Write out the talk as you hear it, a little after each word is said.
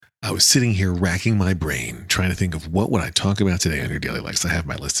I was sitting here racking my brain, trying to think of what would I talk about today on Your Daily Likes. I have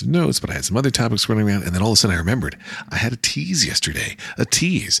my list of notes, but I had some other topics running around, and then all of a sudden I remembered I had a tease yesterday,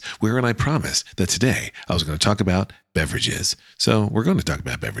 wherein I promised that today I was going to talk about beverages. So we're going to talk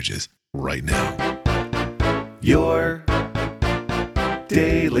about beverages right now. Your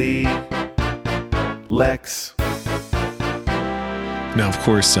Daily Lex. Now, of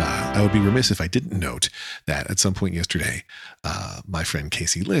course, I would be remiss if I didn't note that at some point yesterday, my friend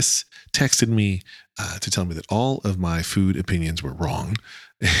Casey Liss texted me to tell me that all of my food opinions were wrong.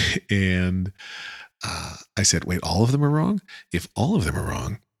 And I said, wait, all of them are wrong? If all of them are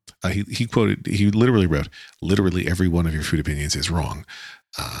wrong, he literally wrote, literally every one of your food opinions is wrong.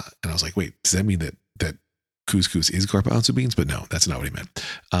 And I was like, wait, does that mean that couscous is garbanzo beans? But no, that's not what he meant.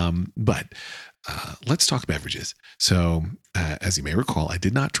 But let's talk beverages. So, as you may recall, I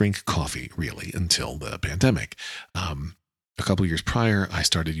did not drink coffee really until the pandemic. A couple of years prior, I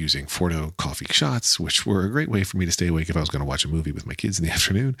started using Forno coffee shots, which were a great way for me to stay awake if I was going to watch a movie with my kids in the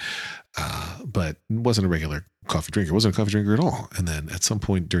afternoon. But wasn't a regular coffee drinker. Wasn't a coffee drinker at all. And then at some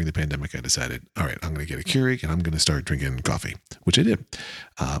point during the pandemic, I decided, all right, I'm going to get a Keurig and I'm going to start drinking coffee, which I did.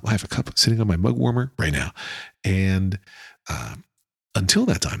 I have a cup sitting on my mug warmer right now. And until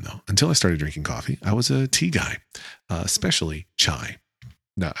that time, though, until I started drinking coffee, I was a tea guy, especially chai.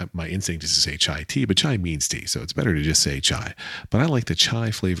 Now, my instinct is to say chai tea, but chai means tea, so it's better to just say chai. But I like the chai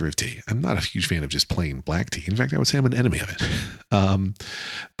flavor of tea. I'm not a huge fan of just plain black tea. In fact, I would say I'm an enemy of it.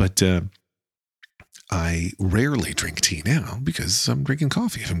 But I rarely drink tea now because I'm drinking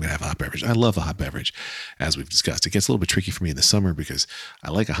coffee if I'm going to have a hot beverage. I love a hot beverage, as we've discussed. It gets a little bit tricky for me in the summer because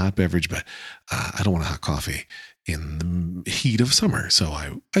I like a hot beverage, but I don't want a hot coffee in the heat of summer. So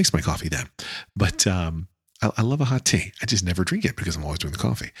I ice my coffee then. But I love a hot tea. I just never drink it because I'm always doing the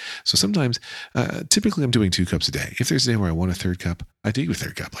coffee. So sometimes, typically I'm doing 2 cups a day. If there's a day where I want a third cup, I do a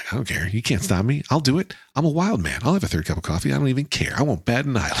third cup. Like, I don't care. You can't stop me. I'll do it. I'm a wild man. I'll have a third cup of coffee. I don't even care. I won't bat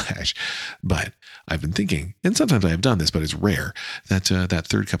an eyelash. But I've been thinking, and sometimes I have done this, but it's rare, that that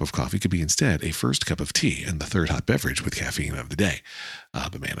third cup of coffee could be instead a first cup of tea and the third hot beverage with caffeine of the day.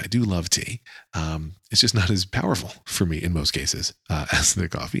 But man, I do love tea. It's just not as powerful for me in most cases as the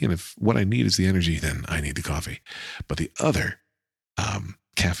coffee. And if what I need is the energy, then I need the coffee. But the other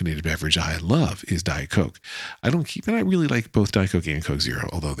caffeinated beverage I love is Diet Coke. I really like both Diet Coke and Coke Zero,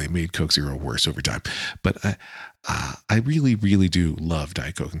 although they made Coke Zero worse over time. But I really, really do love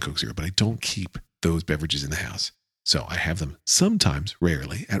Diet Coke and Coke Zero, but I don't keep those beverages in the house. So I have them sometimes,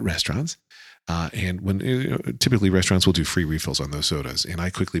 rarely, at restaurants. And when typically restaurants will do free refills on those sodas, and I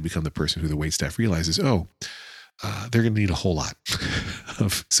quickly become the person who the waitstaff realizes, they're going to need a whole lot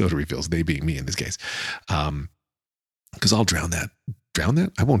of soda refills, they being me in this case, because I'll drown that. Drown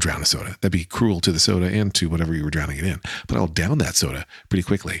that? I won't drown a soda. That'd be cruel to the soda and to whatever you were drowning it in. But I'll down that soda pretty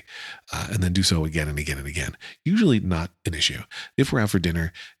quickly and then do so again and again and again. Usually not an issue. If we're out for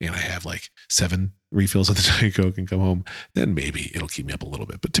dinner and I have like 7 refills of the Diet Coke and come home, then maybe it'll keep me up a little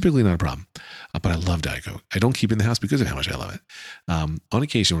bit. But typically not a problem. But I love Diet Coke. I don't keep it in the house because of how much I love it. On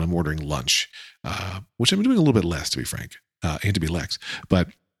occasion when I'm ordering lunch, which I'm doing a little bit less to be frank, and to be Lex, but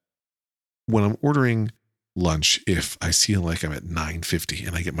when I'm ordering lunch, if I feel like I'm at $9.50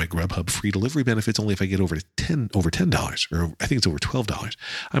 and I get my Grubhub free delivery benefits only if I get over $10, or I think it's over $12,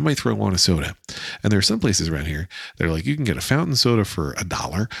 I might throw on a soda. And there are some places around here that are like, you can get a fountain soda for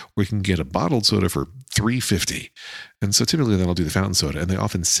 $1, or you can get a bottled soda for $3.50. And so typically then I'll do the fountain soda, and they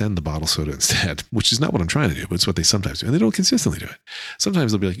often send the bottled soda instead, which is not what I'm trying to do, but it's what they sometimes do. And they don't consistently do it.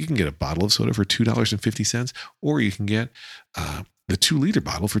 Sometimes they'll be like, you can get a bottle of soda for $2.50, or you can get the 2-liter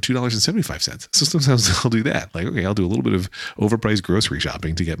bottle for $2.75. So sometimes I'll do that. Like, okay, I'll do a little bit of overpriced grocery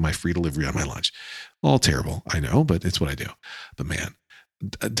shopping to get my free delivery on my lunch. All terrible, I know, but it's what I do. But man,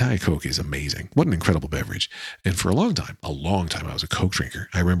 Diet Coke is amazing. What an incredible beverage. And for a long time, I was a Coke drinker.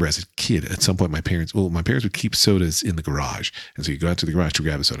 I remember as a kid, at some point, my parents would keep sodas in the garage. And so you go out to the garage to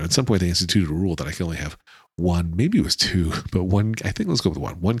grab a soda. At some point, they instituted a rule that I could only have one, maybe it was 2, but one, I think let's go with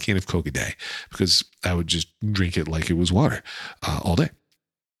one can of Coke a day, because I would just drink it like it was water all day.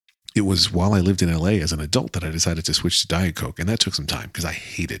 It was while I lived in LA as an adult that I decided to switch to Diet Coke. And that took some time because I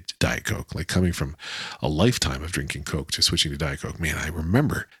hated Diet Coke. Like, coming from a lifetime of drinking Coke to switching to Diet Coke, man, I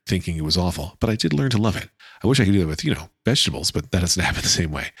remember thinking it was awful, but I did learn to love it. I wish I could do that with, vegetables, but that doesn't happen the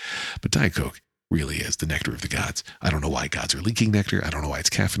same way. But Diet Coke really is the nectar of the gods. I don't know why gods are leaking nectar. I don't know why it's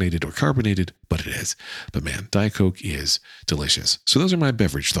caffeinated or carbonated, but it is. But man, Diet Coke is delicious. So those are my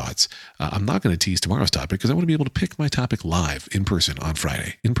beverage thoughts. I'm not going to tease tomorrow's topic because I want to be able to pick my topic live in person on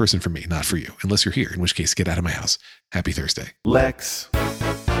Friday. In person for me, not for you, unless you're here, in which case, get out of my house. Happy Thursday. Lex.